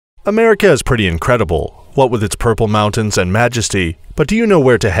America is pretty incredible, what with its purple mountains and majesty, but do you know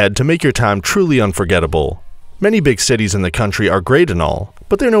where to head to make your time truly unforgettable? Many big cities in the country are great and all,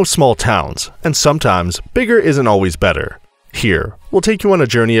 but they're no small towns, and sometimes bigger isn't always better. Here, we'll take you on a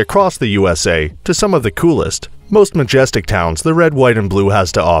journey across the USA to some of the coolest, most majestic towns the red, white, and blue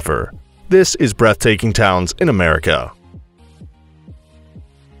has to offer. This is Breathtaking Towns in America.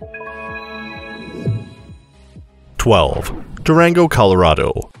 12. Durango,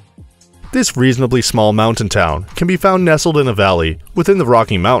 Colorado. This reasonably small mountain town can be found nestled in a valley within the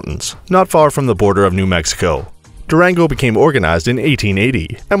Rocky Mountains, not far from the border of New Mexico. Durango became organized in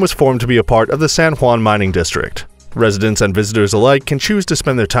 1880 and was formed to be a part of the San Juan mining district. Residents and visitors alike can choose to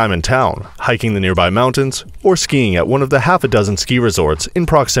spend their time in town, hiking the nearby mountains, or skiing at one of the half a dozen ski resorts in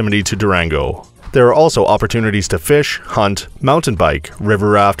proximity to Durango. There are also opportunities to fish, hunt, mountain bike, river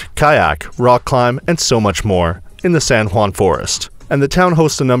raft, kayak, rock climb, and so much more in the San Juan forest. And the town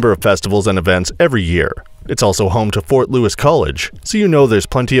hosts a number of festivals and events every year. It's also home to Fort Lewis College, so you know there's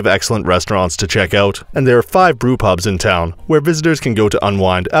plenty of excellent restaurants to check out, and there are 5 brew pubs in town where visitors can go to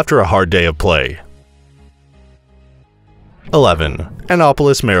unwind after a hard day of play. 11.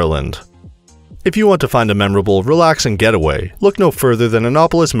 Annapolis, Maryland. If you want to find a memorable, relaxing getaway, look no further than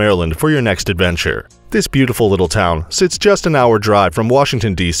Annapolis, Maryland for your next adventure. This beautiful little town sits just an hour drive from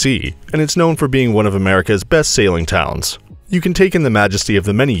Washington, D.C., and it's known for being one of America's best sailing towns. You can take in the majesty of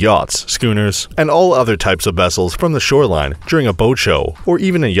the many yachts, schooners, and all other types of vessels from the shoreline during a boat show or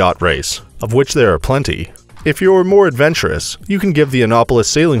even a yacht race, of which there are plenty. If you're more adventurous, you can give the Annapolis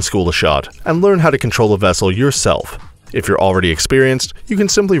Sailing School a shot and learn how to control a vessel yourself. If you're already experienced, you can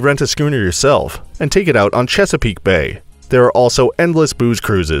simply rent a schooner yourself and take it out on Chesapeake Bay. There are also endless booze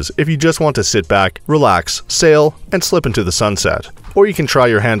cruises if you just want to sit back, relax, sail, and slip into the sunset. Or you can try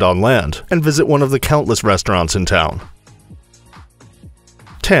your hand on land and visit one of the countless restaurants in town.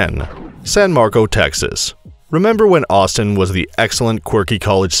 10. San Marcos, Texas. Remember when Austin was the excellent, quirky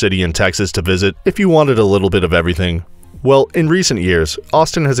college city in Texas to visit if you wanted a little bit of everything? Well, in recent years,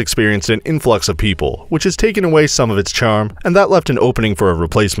 Austin has experienced an influx of people, which has taken away some of its charm, and that left an opening for a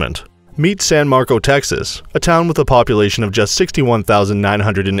replacement. Meet San Marcos, Texas, a town with a population of just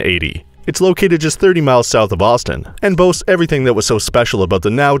 61,980. It's located just 30 miles south of Austin, and boasts everything that was so special about the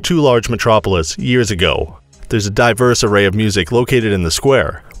now too large metropolis years ago. There's a diverse array of music located in the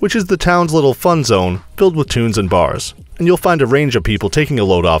square, which is the town's little fun zone filled with tunes and bars, and you'll find a range of people taking a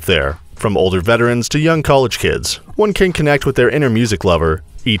load off there. From older veterans to young college kids, one can connect with their inner music lover,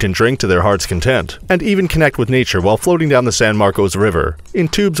 eat and drink to their heart's content, and even connect with nature while floating down the San Marcos River, in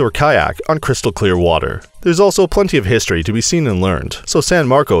tubes or kayak on crystal clear water. There's also plenty of history to be seen and learned, so San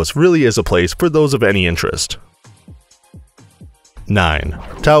Marcos really is a place for those of any interest. 9.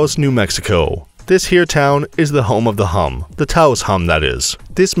 Taos, New Mexico. This here town is the home of the hum, the Taos hum that is.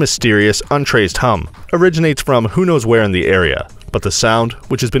 This mysterious, untraced hum originates from who knows where in the area, but the sound,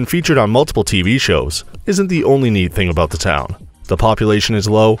 which has been featured on multiple TV shows, isn't the only neat thing about the town. The population is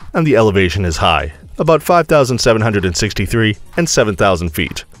low and the elevation is high, about 5,763 and 7,000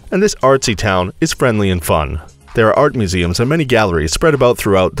 feet, and this artsy town is friendly and fun. There are art museums and many galleries spread about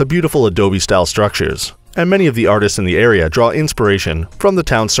throughout the beautiful adobe-style structures, and many of the artists in the area draw inspiration from the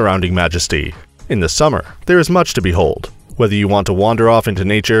town's surrounding majesty. In the summer, there is much to behold. Whether you want to wander off into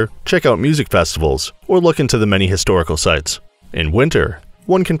nature, check out music festivals, or look into the many historical sites. In winter,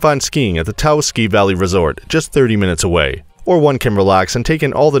 one can find skiing at the Taos Ski Valley Resort just 30 minutes away, or one can relax and take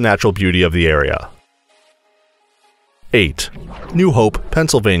in all the natural beauty of the area. 8. New Hope,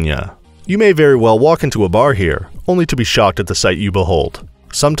 Pennsylvania. You may very well walk into a bar here, only to be shocked at the sight you behold.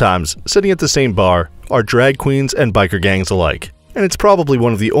 Sometimes, sitting at the same bar are drag queens and biker gangs alike, and it's probably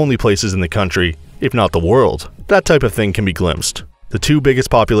one of the only places in the country, if not the world, that type of thing can be glimpsed. The 2 biggest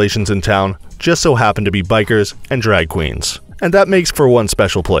populations in town just so happen to be bikers and drag queens, and that makes for one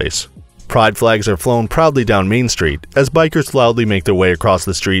special place. Pride flags are flown proudly down Main Street as bikers loudly make their way across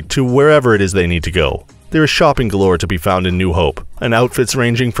the street to wherever it is they need to go. There is shopping galore to be found in New Hope, and outfits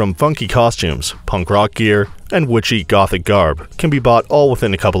ranging from funky costumes, punk rock gear, and witchy gothic garb can be bought all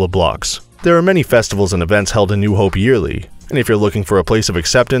within a couple of blocks. There are many festivals and events held in New Hope yearly, and if you're looking for a place of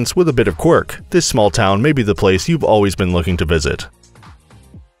acceptance with a bit of quirk, this small town may be the place you've always been looking to visit.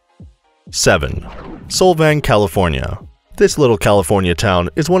 7. Solvang, California. This little California town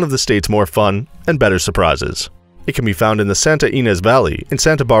is one of the state's more fun and better surprises. It can be found in the Santa Ynez Valley in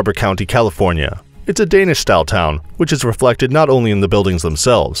Santa Barbara County, California. It's a Danish-style town, which is reflected not only in the buildings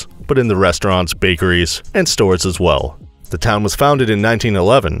themselves, but in the restaurants, bakeries, and stores as well. The town was founded in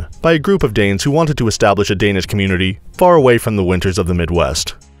 1911 by a group of Danes who wanted to establish a Danish community far away from the winters of the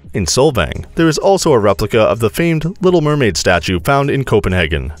Midwest. In Solvang, there is also a replica of the famed Little Mermaid statue found in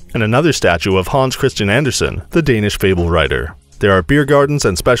Copenhagen, and another statue of Hans Christian Andersen, the Danish fable writer. There are beer gardens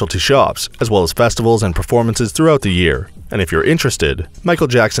and specialty shops, as well as festivals and performances throughout the year. And if you're interested, Michael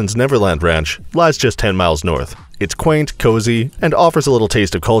Jackson's Neverland Ranch lies just 10 miles north. It's quaint, cozy, and offers a little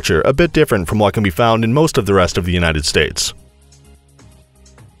taste of culture a bit different from what can be found in most of the rest of the United States.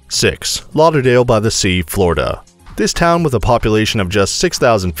 6. Lauderdale by the Sea, Florida. This town, with a population of just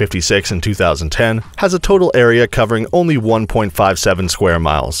 6,056 in 2010, has a total area covering only 1.57 square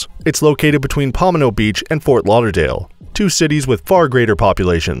miles. It's located between Pomino Beach and Fort Lauderdale, two cities with far greater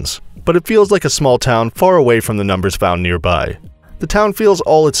populations. But it feels like a small town far away from the numbers found nearby. The town feels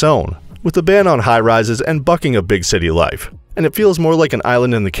all its own, with a ban on high-rises and bucking of big city life, and it feels more like an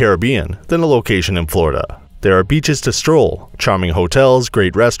island in the Caribbean than a location in Florida. There are beaches to stroll, charming hotels,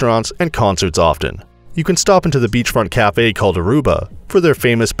 great restaurants, and concerts often. You can stop into the beachfront cafe called Aruba for their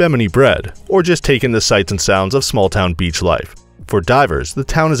famous Bimini bread, or just take in the sights and sounds of small-town beach life. For divers, the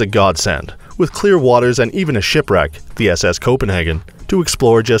town is a godsend, with clear waters and even a shipwreck, the SS Copenhagen, to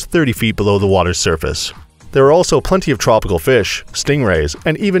explore just 30 feet below the water's surface. There are also plenty of tropical fish, stingrays,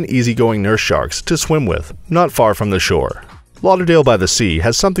 and even easygoing nurse sharks to swim with, not far from the shore. Lauderdale by the Sea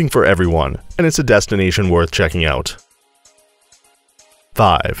has something for everyone, and it's a destination worth checking out.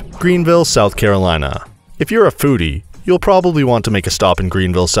 5. Greenville, South Carolina. If you're a foodie, you'll probably want to make a stop in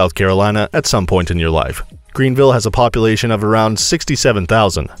Greenville, South Carolina at some point in your life. Greenville has a population of around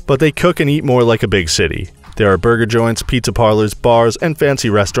 67,000, but they cook and eat more like a big city. There are burger joints, pizza parlors, bars, and fancy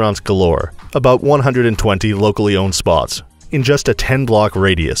restaurants galore, about 120 locally owned spots, in just a 10-block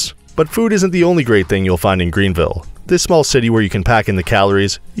radius. But food isn't the only great thing you'll find in Greenville. This small city where you can pack in the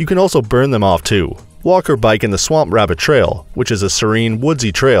calories, you can also burn them off too. Walk or bike in the Swamp Rabbit Trail, which is a serene,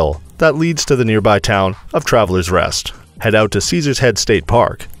 woodsy trail that leads to the nearby town of Travelers Rest. Head out to Caesar's Head State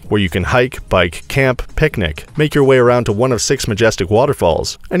Park, where you can hike, bike, camp, picnic, make your way around to one of 6 majestic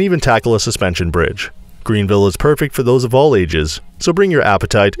waterfalls, and even tackle a suspension bridge. Greenville is perfect for those of all ages, so bring your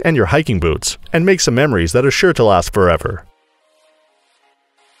appetite and your hiking boots, and make some memories that are sure to last forever.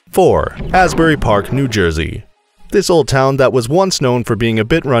 4. Asbury Park, New Jersey. This old town that was once known for being a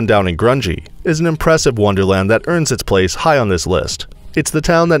bit rundown and grungy is an impressive wonderland that earns its place high on this list. It's the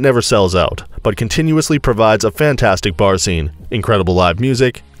town that never sells out, but continuously provides a fantastic bar scene, incredible live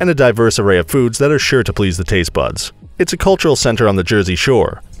music, and a diverse array of foods that are sure to please the taste buds. It's a cultural center on the Jersey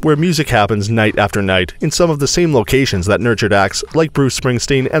Shore, where music happens night after night in some of the same locations that nurtured acts like Bruce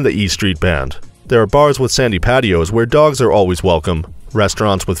Springsteen and the E Street Band. There are bars with sandy patios where dogs are always welcome,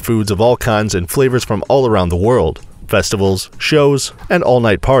 restaurants with foods of all kinds and flavors from all around the world, festivals, shows, and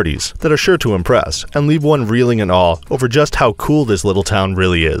all-night parties that are sure to impress and leave one reeling in awe over just how cool this little town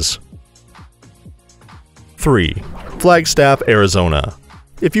really is. 3. Flagstaff, Arizona.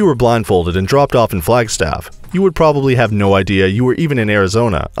 If you were blindfolded and dropped off in Flagstaff, you would probably have no idea you were even in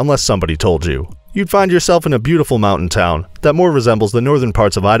Arizona unless somebody told you. You'd find yourself in a beautiful mountain town that more resembles the northern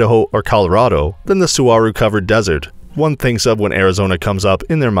parts of Idaho or Colorado than the saguaro-covered desert one thinks of when Arizona comes up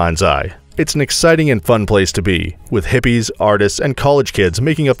in their mind's eye. It's an exciting and fun place to be, with hippies, artists, and college kids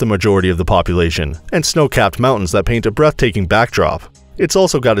making up the majority of the population, and snow-capped mountains that paint a breathtaking backdrop. It's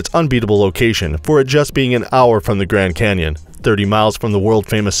also got its unbeatable location for it just being an hour from the Grand Canyon, 30 miles from the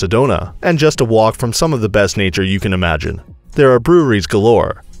world-famous Sedona, and just a walk from some of the best nature you can imagine. There are breweries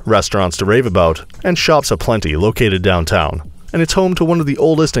galore, restaurants to rave about, and shops aplenty located downtown, and it's home to one of the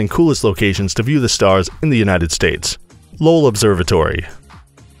oldest and coolest locations to view the stars in the United States, Lowell Observatory.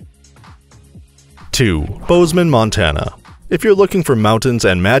 2. Bozeman, Montana. If you're looking for mountains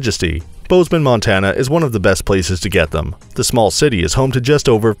and majesty, Bozeman, Montana is one of the best places to get them. The small city is home to just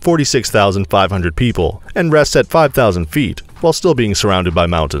over 46,500 people and rests at 5,000 feet while still being surrounded by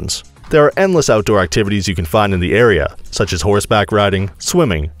mountains. There are endless outdoor activities you can find in the area, such as horseback riding,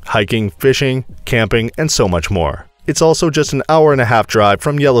 swimming, hiking, fishing, camping, and so much more. It's also just an hour-and-a-half drive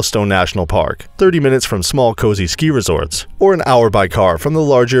from Yellowstone National Park, 30 minutes from small cozy ski resorts, or an hour by car from the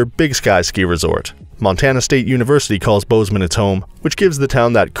larger Big Sky Ski Resort. Montana State University calls Bozeman its home, which gives the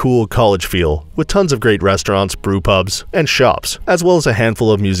town that cool college feel, with tons of great restaurants, brew pubs, and shops, as well as a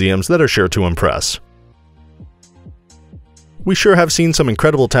handful of museums that are sure to impress. We sure have seen some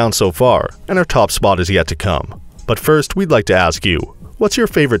incredible towns so far, and our top spot is yet to come. But first, we'd like to ask you, what's your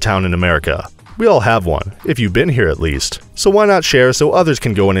favorite town in America? We all have one, if you've been here at least, so why not share so others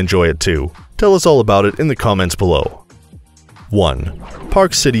can go and enjoy it too? Tell us all about it in the comments below. 1.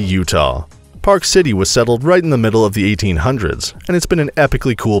 Park City, Utah. Park City was settled right in the middle of the 1800s, and it's been an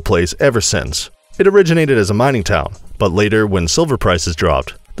epically cool place ever since. It originated as a mining town, but later, when silver prices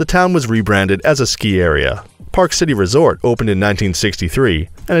dropped, The town was rebranded as a ski area. Park City Resort opened in 1963,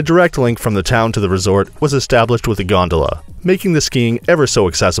 and a direct link from the town to the resort was established with a gondola, making the skiing ever so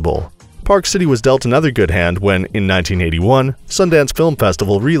accessible. Park City was dealt another good hand when, in 1981, Sundance Film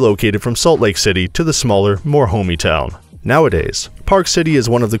Festival relocated from Salt Lake City to the smaller, more homey town. Nowadays, Park City is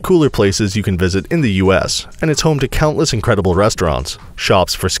one of the cooler places you can visit in the US, and it's home to countless incredible restaurants,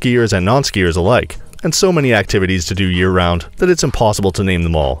 shops for skiers and non-skiers alike, and so many activities to do year-round that it's impossible to name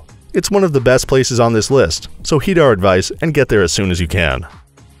them all. It's one of the best places on this list, so heed our advice and get there as soon as you can.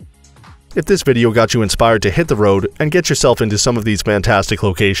 If this video got you inspired to hit the road and get yourself into some of these fantastic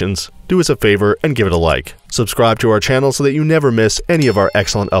locations, do us a favor and give it a like. Subscribe to our channel so that you never miss any of our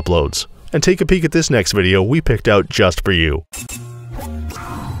excellent uploads. And take a peek at this next video we picked out just for you.